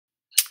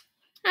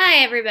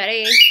Hi,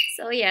 everybody.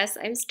 So, yes,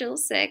 I'm still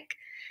sick.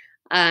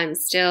 I'm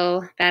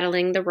still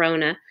battling the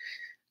Rona.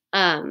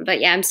 But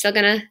yeah, I'm still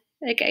gonna,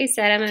 like I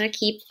said, I'm gonna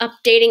keep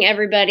updating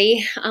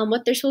everybody on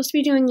what they're supposed to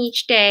be doing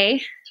each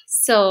day.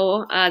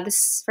 So,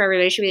 this for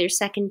everybody should be their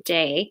second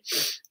day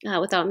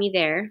without me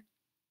there.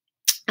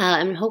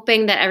 I'm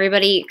hoping that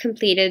everybody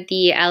completed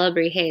the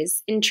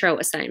Alabrijes intro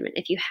assignment.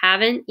 If you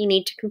haven't, you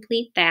need to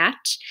complete that.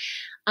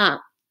 Uh,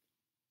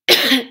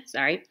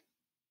 sorry.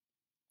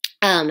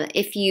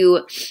 If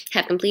you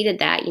have completed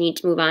that, you need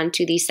to move on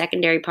to the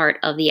secondary part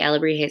of the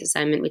Alabrijes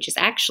assignment, which is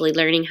actually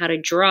learning how to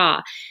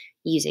draw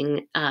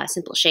using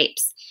simple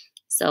shapes.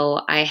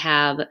 So I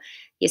have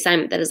the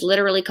assignment that is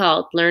literally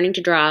called Learning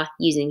to Draw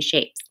Using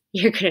Shapes.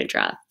 You're going to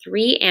draw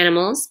 3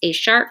 animals, a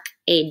shark,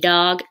 a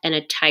dog, and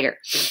a tiger.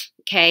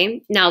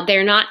 Okay, now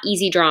they're not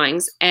easy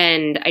drawings,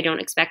 and I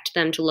don't expect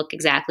them to look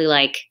exactly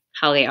like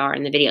how they are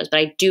in the videos, but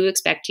I do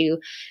expect you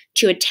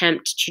to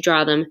attempt to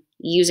draw them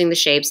using the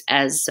shapes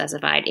as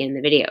specified in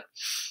the video.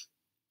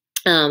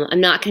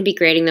 I'm not going to be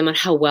grading them on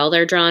how well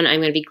they're drawn. I'm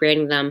going to be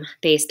grading them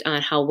based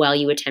on how well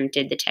you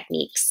attempted the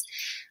techniques.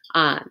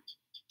 And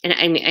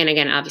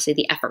again, obviously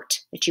the effort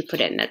that you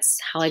put in. That's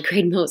how I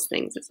grade most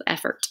things, is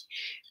effort.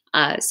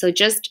 So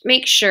just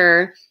make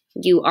sure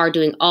you are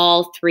doing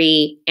all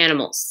 3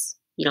 animals.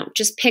 You don't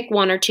just pick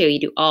 1 or 2, you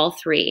do all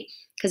 3.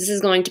 Because this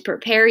is going to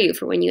prepare you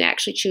for when you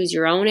actually choose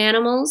your own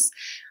animals.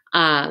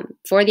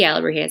 For the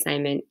Alabrije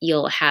assignment,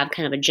 you'll have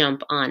kind of a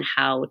jump on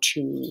how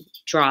to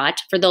draw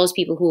it. For those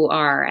people who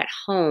are at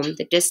home,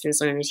 the distance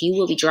learners, you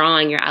will be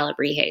drawing your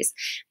Alabrijes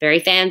very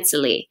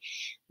fancily.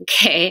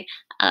 Okay,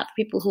 for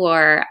people who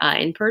are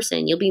in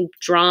person, you'll be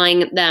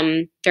drawing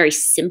them very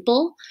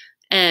simple,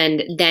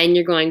 and then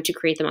you're going to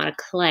create them out of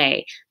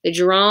clay. The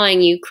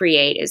drawing you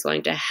create is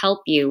going to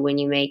help you when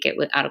you make it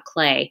out of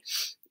clay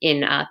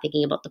in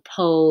thinking about the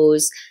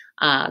pose,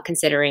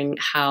 considering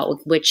how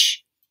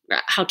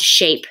to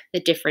shape the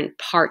different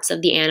parts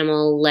of the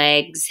animal,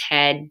 legs,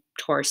 head,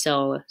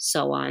 torso,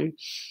 so on.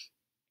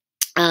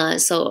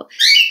 So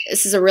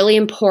this is a really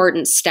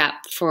important step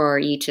for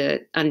you to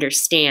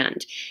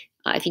understand.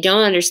 If you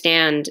don't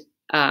understand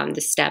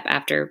this step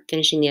after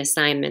finishing the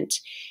assignment,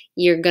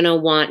 you're going to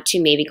want to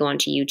maybe go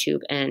onto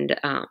YouTube and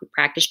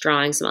practice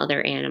drawing some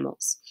other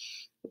animals.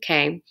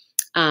 Okay.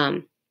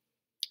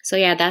 So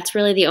yeah, that's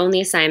really the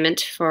only assignment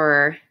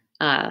for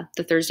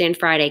the Thursday and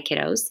Friday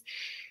kiddos.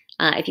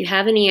 If you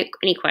have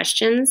any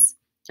questions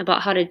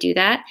about how to do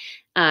that,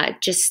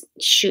 just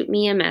shoot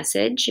me a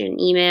message, an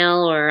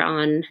email, or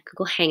on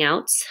Google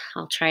Hangouts.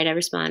 I'll try to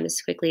respond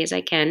as quickly as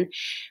I can.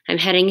 I'm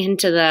heading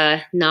into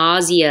the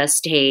nausea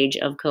stage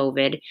of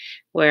COVID,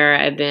 where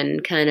I've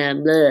been kind of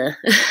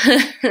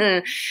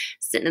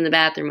sitting in the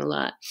bathroom a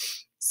lot.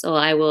 So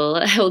I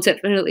will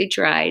definitely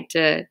try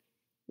to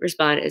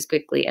respond as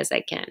quickly as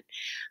I can.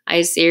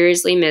 I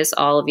seriously miss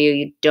all of you.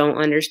 You don't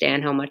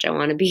understand how much I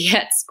want to be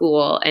at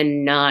school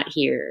and not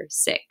here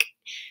sick.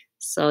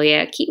 So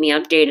yeah, keep me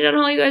updated on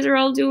how you guys are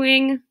all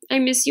doing. I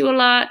miss you a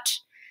lot.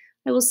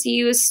 I will see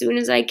you as soon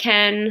as I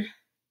can.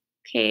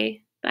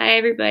 Okay, bye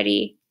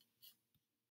everybody.